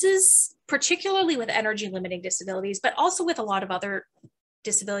poverty, and this is particularly with energy limiting disabilities, but also with a lot of other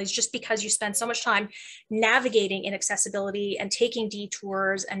disabilities, just because you spend so much time navigating inaccessibility and taking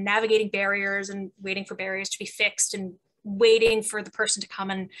detours and navigating barriers and waiting for barriers to be fixed and waiting for the person to come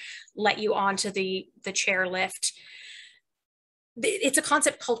and let you onto the chair lift. It's a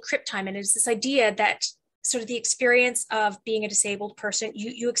concept called crip time, and it's this idea that sort of the experience of being a disabled person,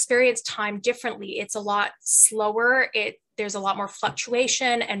 you experience time differently. It's a lot slower. There's a lot more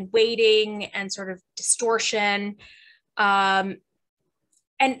fluctuation and waiting and sort of distortion. And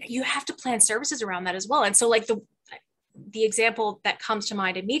you have to plan services around that as well. And so, like, the example that comes to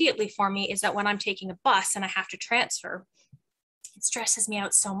mind immediately for me is that when I'm taking a bus and I have to transfer, it stresses me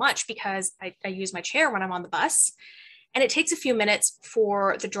out so much because I use my chair when I'm on the bus. And it takes a few minutes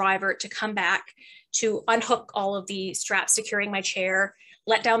for the driver to come back to unhook all of the straps securing my chair,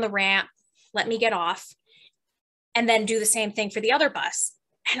 let down the ramp, let me get off, and then do the same thing for the other bus.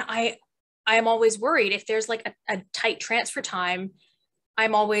 And I am always worried if there's like a tight transfer time,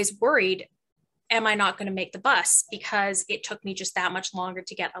 I'm always worried, am I not going to make the bus because it took me just that much longer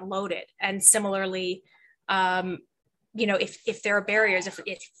to get unloaded? And similarly, if there are barriers, if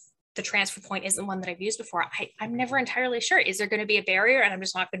the transfer point isn't one that I've used before, I'm never entirely sure. Is there going to be a barrier and I'm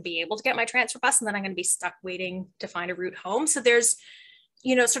just not going to be able to get my transfer bus, and then I'm going to be stuck waiting to find a route home? So there's,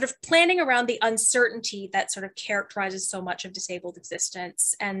 sort of planning around the uncertainty that sort of characterizes so much of disabled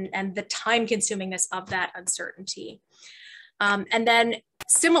existence, and the time consumingness of that uncertainty. And then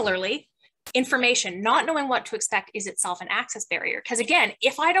similarly, information, not knowing what to expect is itself an access barrier. Because again,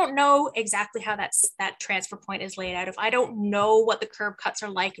 if I don't know exactly how that transfer point is laid out, if I don't know what the curb cuts are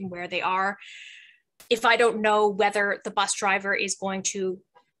like and where they are, if I don't know whether the bus driver is going to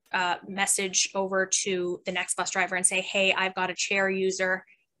message over to the next bus driver and say, hey, I've got a chair user,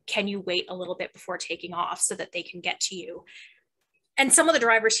 can you wait a little bit before taking off so that they can get to you? And some of the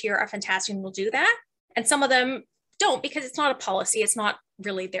drivers here are fantastic and will do that. And some of them don't, because it's not a policy. It's not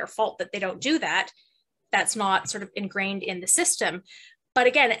really their fault that they don't do that. That's not sort of ingrained in the system. But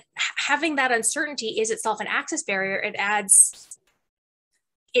again, having that uncertainty is itself an access barrier. It adds,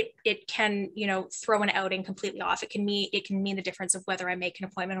 it can, throw an outing completely off. It can mean the difference of whether I make an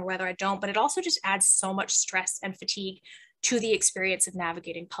appointment or whether I don't, but it also just adds so much stress and fatigue to the experience of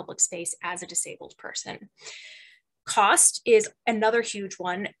navigating public space as a disabled person. Cost is another huge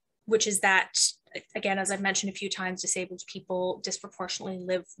one, which is that, again, as I've mentioned a few times, disabled people disproportionately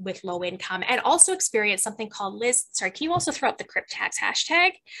live with low income and also experience something called Liz. Sorry, can you also throw up the CripTax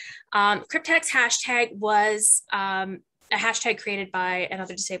hashtag? CripTax hashtag was a hashtag created by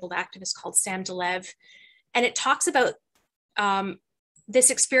another disabled activist called Sam Delev. And it talks about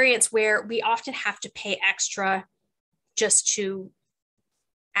this experience where we often have to pay extra just to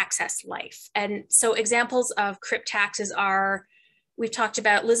access life. And so examples of CripTaxes are,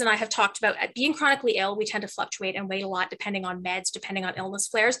 Liz and I have talked about, being chronically ill, we tend to fluctuate and wait a lot depending on meds, depending on illness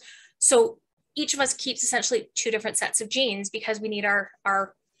flares. So each of us keeps essentially two different sets of genes because we need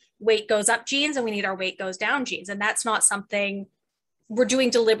our weight goes up genes and we need our weight goes down genes. And that's not something we're doing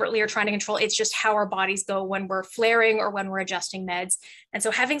deliberately or trying to control. It's just how our bodies go when we're flaring or when we're adjusting meds. And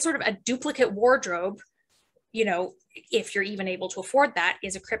so having sort of a duplicate wardrobe, if you're even able to afford that,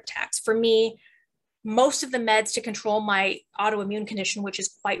 is a CripTax. For me, most of the meds to control my autoimmune condition, which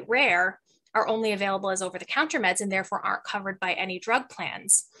is quite rare, are only available as over-the-counter meds and therefore aren't covered by any drug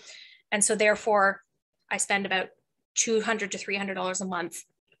plans. And so therefore, I spend about $200 to $300 a month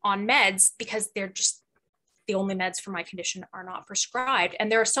on meds because they're just the only meds for my condition are not prescribed.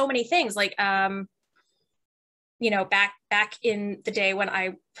 And there are so many things like, back in the day when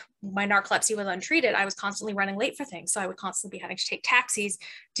my narcolepsy was untreated, I was constantly running late for things. So I would constantly be having to take taxis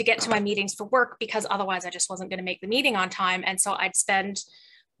to get to my meetings for work because otherwise I just wasn't going to make the meeting on time. And so I'd spend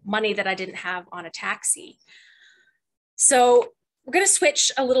money that I didn't have on a taxi. So we're going to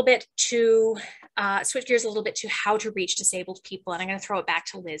switch a little bit to, switch gears a little bit to how to reach disabled people. And I'm going to throw it back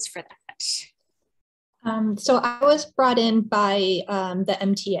to Liz for that. So I was brought in by the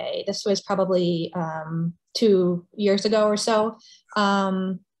MTA. This was probably 2 years ago or so.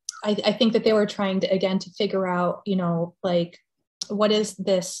 I think that they were trying to, again, to figure out, what is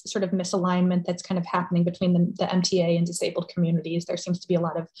this sort of misalignment that's kind of happening between the MTA and disabled communities? There seems to be a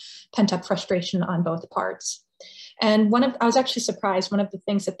lot of pent-up frustration on both parts. And I was actually surprised, one of the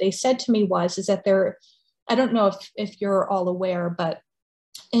things that they said to me is that I don't know if you're all aware, but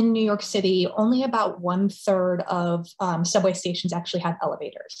in New York City, only about 1/3 of subway stations actually have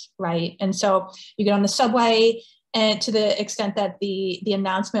elevators, right? And so you get on the subway, and to the extent that the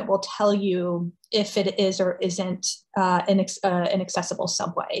announcement will tell you if it is or isn't an accessible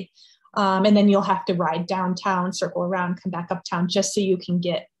subway. And then you'll have to ride downtown, circle around, come back uptown just so you can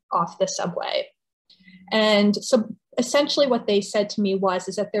get off the subway. And so essentially what they said to me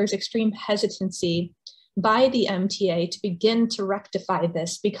is that there's extreme hesitancy by the MTA to begin to rectify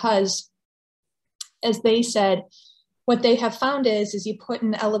this because, as they said, what they have found is you put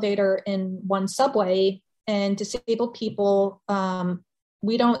an elevator in one subway and disabled people,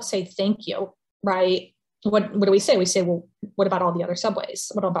 we don't say thank you, right? What do we say? We say, well, what about all the other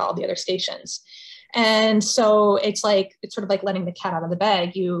subways? What about all the other stations? And so it's sort of like letting the cat out of the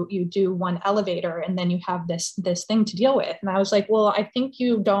bag. You do one elevator and then you have this thing to deal with. And I was like, well, I think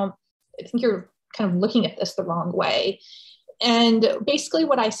you're kind of looking at this the wrong way. And basically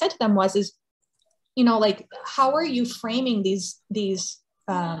what I said to them is, how are you framing these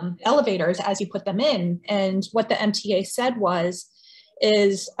elevators as you put them in? And what the MTA said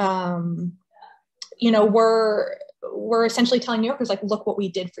we're essentially telling New Yorkers, look what we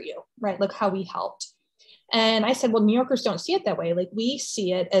did for you, right? Look how we helped. And I said, well, New Yorkers don't see it that way. We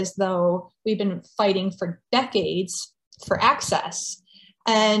see it as though we've been fighting for decades for access.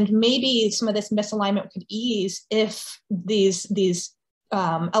 And maybe some of this misalignment could ease if these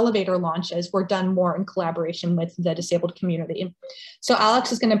elevator launches were done more in collaboration with the disabled community. So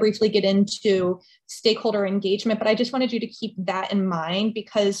Alex is going to briefly get into stakeholder engagement, but I just wanted you to keep that in mind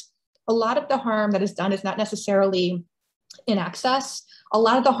because a lot of the harm that is done is not necessarily in access. A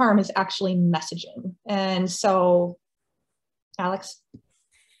lot of the harm is actually messaging. And so, Alex?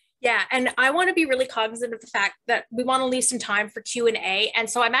 Yeah, and I want to be really cognizant of the fact that we want to leave some time for Q&A. And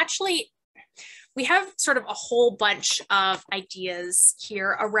so we have sort of a whole bunch of ideas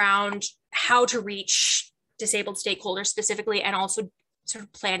here around how to reach disabled stakeholders specifically, and also sort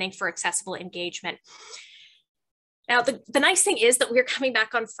of planning for accessible engagement. Now, the nice thing is that we're coming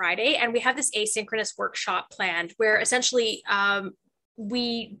back on Friday and we have this asynchronous workshop planned where essentially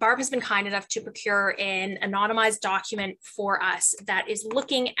Barb has been kind enough to procure an anonymized document for us that is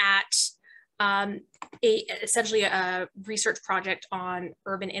looking at essentially a research project on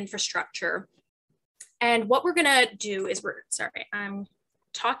urban infrastructure. And what we're gonna do is I'm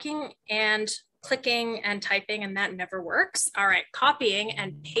talking and clicking and typing and that never works. All right, copying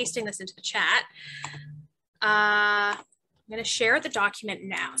and pasting this into the chat. I'm going to share the document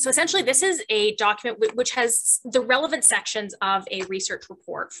now. So essentially, this is a document which has the relevant sections of a research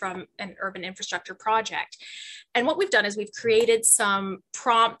report from an urban infrastructure project. And what we've done is we've created some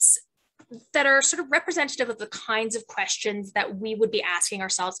prompts that are sort of representative of the kinds of questions that we would be asking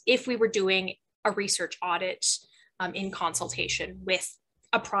ourselves if we were doing a research audit in consultation with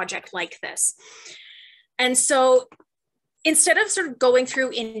a project like this. And so instead of sort of going through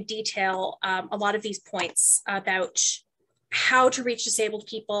in detail a lot of these points about how to reach disabled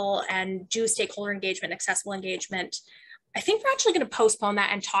people and do stakeholder engagement, accessible engagement, I think we're actually going to postpone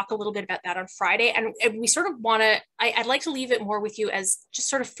that and talk a little bit about that on Friday. And we sort of want to, I'd like to leave it more with you as just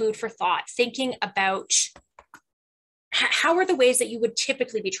sort of food for thought, thinking about how are the ways that you would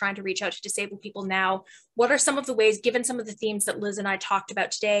typically be trying to reach out to disabled people now? What are some of the ways, given some of the themes that Liz and I talked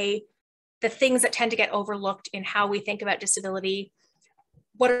about today, the things that tend to get overlooked in how we think about disability?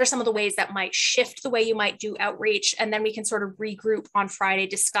 What are some of the ways that might shift the way you might do outreach? And then we can sort of regroup on Friday,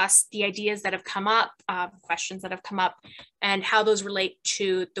 discuss the ideas that have come up, questions that have come up, and how those relate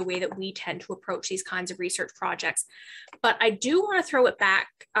to the way that we tend to approach these kinds of research projects. But I do want to throw it back,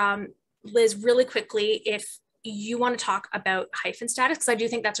 Liz, really quickly, if you want to talk about hyphen status, because I do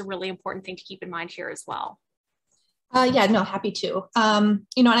think that's a really important thing to keep in mind here as well. Yeah, no, happy to. And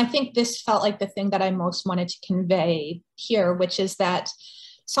I think this felt like the thing that I most wanted to convey here, which is that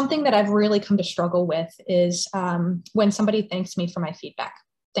something that I've really come to struggle with is when somebody thanks me for my feedback.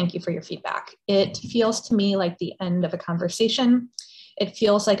 Thank you for your feedback. It feels to me like the end of a conversation. It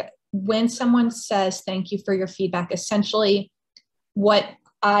feels like when someone says thank you for your feedback, essentially what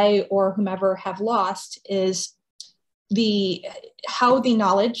I or whomever have lost is how the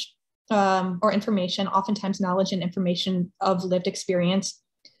knowledge or information, oftentimes knowledge and information of lived experience,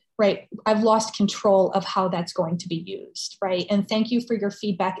 right? I've lost control of how that's going to be used, right? And thank you for your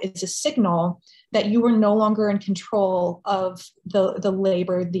feedback is a signal that you are no longer in control of the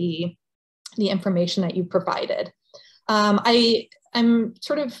labor, the information that you provided. I'm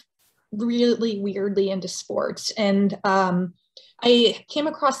sort of really weirdly into sports, and I came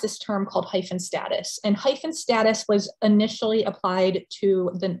across this term called hyphen status, and hyphen status was initially applied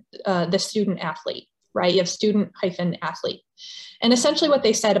to the student athlete, right? You have student hyphen athlete. And essentially what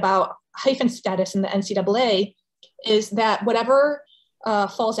they said about hyphen status in the NCAA is that whatever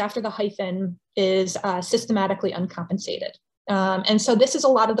falls after the hyphen is systematically uncompensated. And so this is a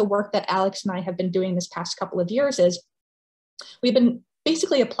lot of the work that Alex and I have been doing this past couple of years. Is we've been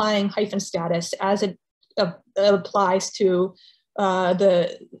basically applying hyphen status as it applies to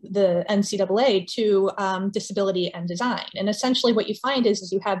the NCAA to disability and design. And essentially what you find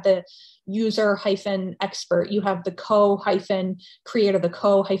is you have the user hyphen expert, you have the co-hyphen creator, the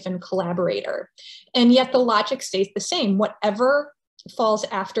co-hyphen collaborator. And yet the logic stays the same. Whatever falls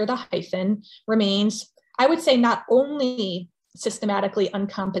after the hyphen remains, I would say, not only systematically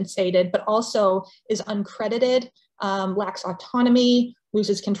uncompensated, but also is uncredited, lacks autonomy,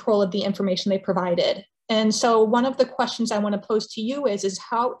 loses control of the information they provided. And so one of the questions I want to pose to you is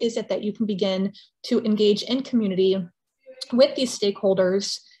how is it that you can begin to engage in community with these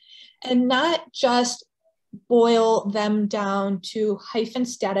stakeholders and not just boil them down to hyphen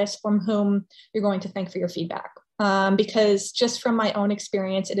status from whom you're going to thank for your feedback? Because just from my own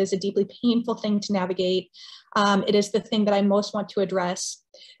experience, it is a deeply painful thing to navigate. It is the thing that I most want to address.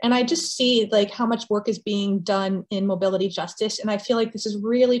 And I just see like how much work is being done in mobility justice. And I feel like this is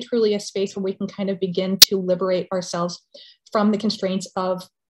really, truly a space where we can kind of begin to liberate ourselves from the constraints of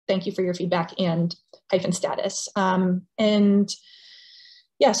thank you for your feedback and hyphen status. And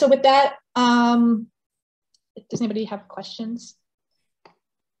yeah, so with that, does anybody have questions?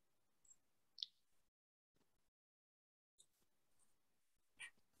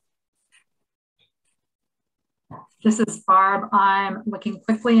 This is Barb. I'm looking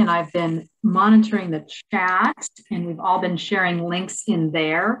quickly and I've been monitoring the chat and we've all been sharing links in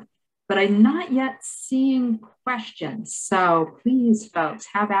there, but I'm not yet seeing questions. So please, folks,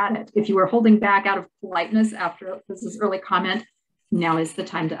 have at it. If you were holding back out of politeness after this early comment, now is the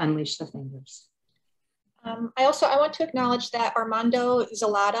time to unleash the fingers. I want to acknowledge that Armando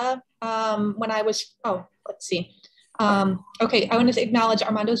Zalata, when I was, let's see. Okay, I want to acknowledge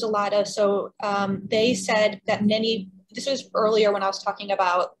Armando Zalata. So they said that this was earlier when I was talking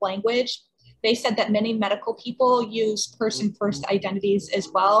about language, they said that many medical people use person-first identities as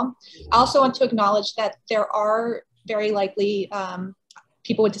well. I also want to acknowledge that there are very likely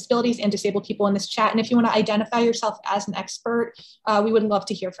people with disabilities and disabled people in this chat. And if you want to identify yourself as an expert, we would love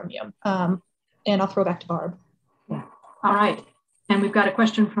to hear from you. And I'll throw back to Barb. Yeah. All right. And we've got a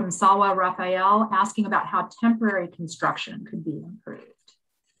question from Salwa Raphael asking about how temporary construction could be improved.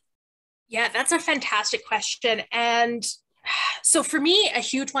 Yeah, that's a fantastic question. And so for me, a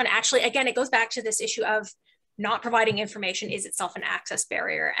huge one, actually, again, it goes back to this issue of not providing information is itself an access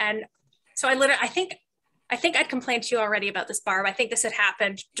barrier. And so I think I'd complained to you already about this, Barb. I think this had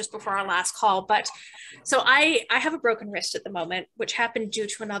happened just before our last call. But so I have a broken wrist at the moment, which happened due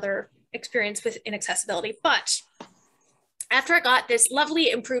to another experience with inaccessibility. But after I got this lovely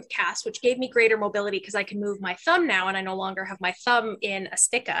improved cast, which gave me greater mobility because I can move my thumb now and I no longer have my thumb in a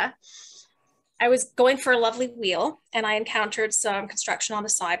spica, I was going for a lovely wheel and I encountered some construction on the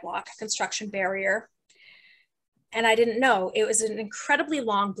sidewalk, a construction barrier. And I didn't know, it was an incredibly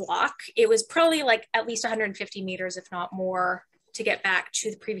long block. It was probably like at least 150 meters, if not more, to get back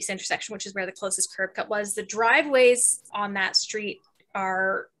to the previous intersection, which is where the closest curb cut was. The driveways on that street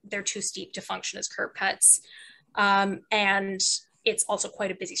they're too steep to function as curb cuts. And it's also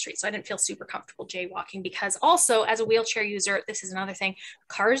quite a busy street. So I didn't feel super comfortable jaywalking because also as a wheelchair user, this is another thing,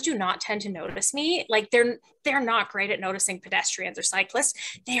 cars do not tend to notice me. Like they're not great at noticing pedestrians or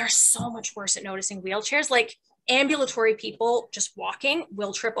cyclists. They are so much worse at noticing wheelchairs. Like ambulatory people just walking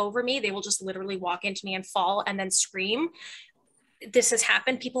will trip over me. They will just literally walk into me and fall and then scream. This has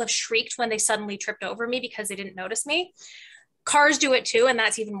happened. People have shrieked when they suddenly tripped over me because they didn't notice me. Cars do it too, and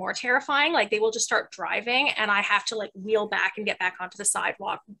that's even more terrifying. Like they will just start driving and I have to like wheel back and get back onto the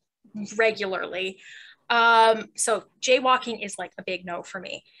sidewalk regularly. So jaywalking is like a big no for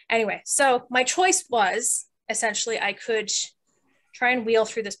me. Anyway, so my choice was essentially I could try and wheel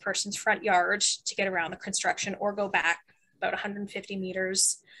through this person's front yard to get around the construction or go back about 150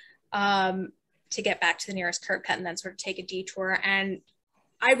 meters to get back to the nearest curb cut and then sort of take a detour. And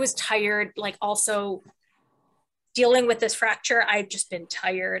I was tired, like also dealing with this fracture, I've just been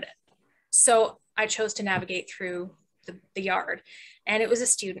tired. So I chose to navigate through the yard. And it was a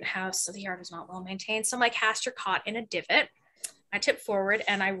student house, so the yard was not well maintained. So my caster caught in a divot. I tipped forward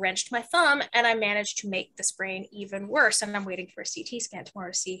and I wrenched my thumb and I managed to make the sprain even worse. And I'm waiting for a CT scan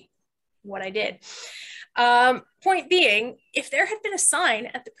tomorrow to see what I did. Point being, if there had been a sign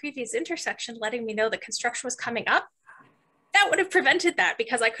at the previous intersection letting me know that construction was coming up, that would have prevented that,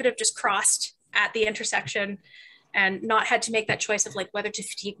 because I could have just crossed at the intersection and not had to make that choice of like whether to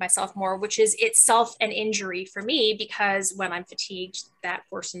fatigue myself more, which is itself an injury for me, because when I'm fatigued, that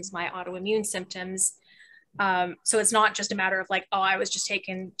worsens my autoimmune symptoms. So it's not just a matter of like, oh, I was just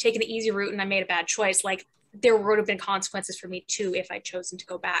taking the easy route and I made a bad choice. Like, there would have been consequences for me too if I'd chosen to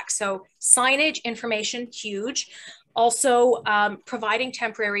go back. So signage, information, huge. Also, providing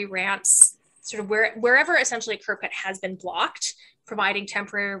temporary ramps, sort of wherever essentially a curb cut has been blocked, providing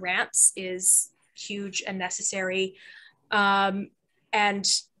temporary ramps is huge and necessary. And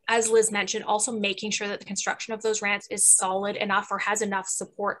as Liz mentioned, also making sure that the construction of those ramps is solid enough or has enough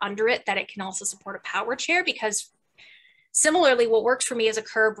support under it that it can also support a power chair, because similarly, what works for me as a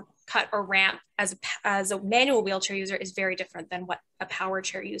curb cut or ramp as a manual wheelchair user is very different than what a power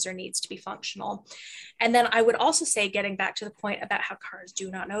chair user needs to be functional. And then I would also say, getting back to the point about how cars do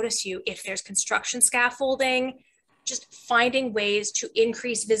not notice you, if there's construction scaffolding, just finding ways to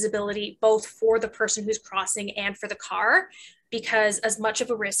increase visibility both for the person who's crossing and for the car, because as much of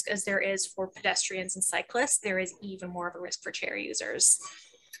a risk as there is for pedestrians and cyclists, there is even more of a risk for chair users.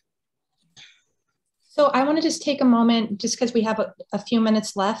 So I want to just take a moment, just because we have a few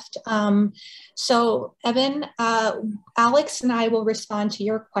minutes left. So Evan, Alex and I will respond to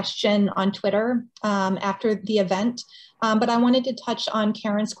your question on Twitter after the event. But I wanted to touch on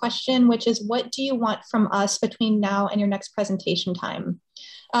Karen's question, which is, what do you want from us between now and your next presentation time?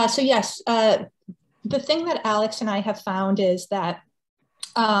 So yes, the thing that Alex and I have found is that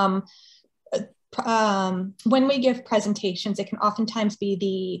when we give presentations, it can oftentimes be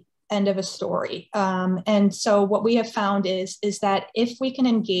the end of a story. And so what we have found is that if we can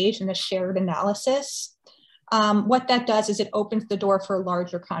engage in a shared analysis, what that does is it opens the door for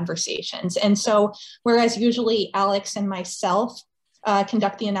larger conversations. And so whereas usually Alex and myself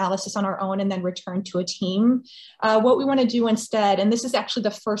conduct the analysis on our own and then return to a team, what we want to do instead, and this is actually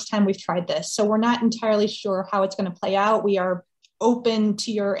the first time we've tried this, so we're not entirely sure how it's going to play out. We are open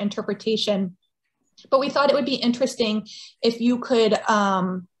to your interpretation, but we thought it would be interesting if you could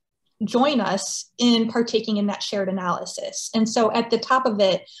join us in partaking in that shared analysis. And so at the top of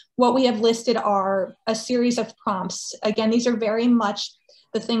it, what we have listed are a series of prompts. Again, these are very much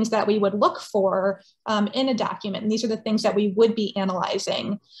the things that we would look for in a document. And these are the things that we would be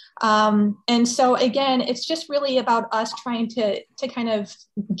analyzing. And so again, it's just really about us trying to kind of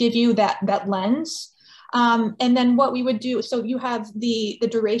give you that lens. And then what we would do, so you have the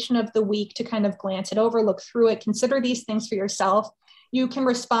duration of the week to kind of glance it over, look through it, consider these things for yourself. You can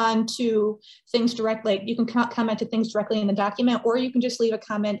respond to things directly. You can comment to things directly in the document, or you can just leave a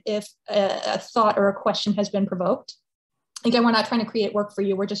comment if a thought or a question has been provoked. Again, we're not trying to create work for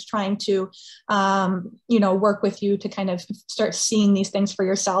you. We're just trying to, work with you to kind of start seeing these things for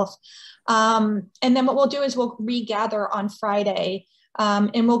yourself. And then what we'll do is we'll regather on Friday,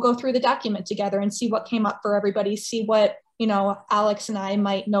 and we'll go through the document together and see what came up for everybody, see what, Alex and I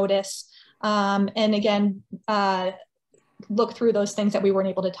might notice. And again, look through those things that we weren't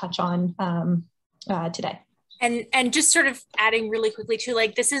able to touch on today. And just sort of adding really quickly too,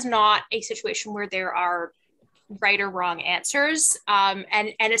 like, this is not a situation where there are right or wrong answers.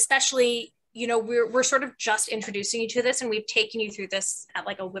 And especially, we're sort of just introducing you to this, and we've taken you through this at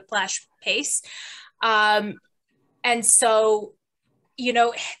like a whiplash pace. And so,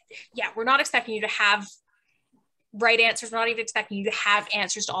 we're not expecting you to have right answers. We're not even expecting you to have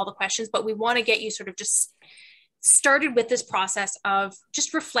answers to all the questions, but we want to get you sort of just started with this process of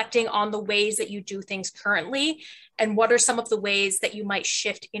just reflecting on the ways that you do things currently, and what are some of the ways that you might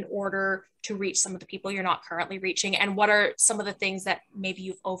shift in order to reach some of the people you're not currently reaching, and what are some of the things that maybe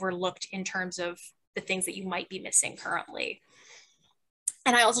you've overlooked in terms of the things that you might be missing currently.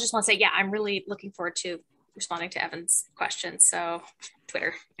 And I also just want to say, yeah, I'm really looking forward to responding to Evan's questions. So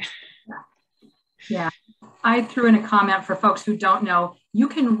Twitter. Yeah, I threw in a comment for folks who don't know, you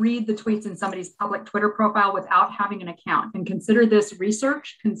can read the tweets in somebody's public Twitter profile without having an account, and consider this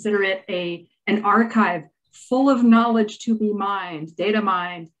research, consider it an archive full of knowledge to be mined, data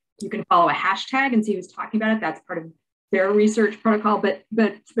mined. You can follow a hashtag and see who's talking about it. That's part of their research protocol. But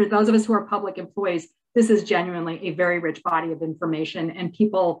for those of us who are public employees, this is genuinely a very rich body of information, and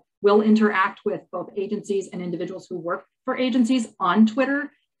people will interact with both agencies and individuals who work for agencies on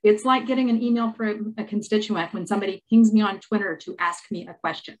Twitter. It's like getting an email from a constituent when somebody pings me on Twitter to ask me a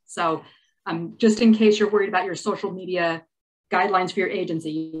question. So just in case you're worried about your social media guidelines for your agency,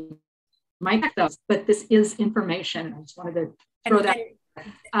 you might check those, but this is information. I just wanted to throw that.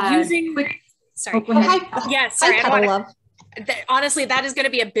 Using, quick, sorry. Oh, yeah, sorry. Hi, Love. honestly, that is going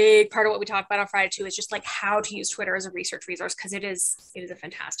to be a big part of what we talk about on Friday too, is just like how to use Twitter as a research resource, because it is a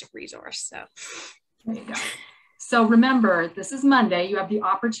fantastic resource. So there you go. So remember, this is Monday. You have the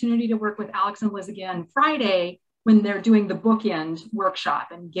opportunity to work with Alex and Liz again Friday when they're doing the bookend workshop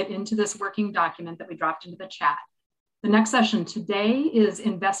and get into this working document that we dropped into the chat. The next session today is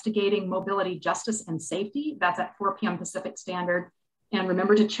investigating mobility, justice, and safety. That's at 4 p.m. Pacific Standard. And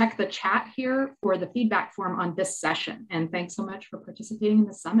remember to check the chat here for the feedback form on this session. And thanks so much for participating in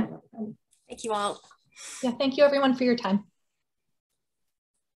the summit, everybody. Thank you all. Yeah, thank you everyone for your time.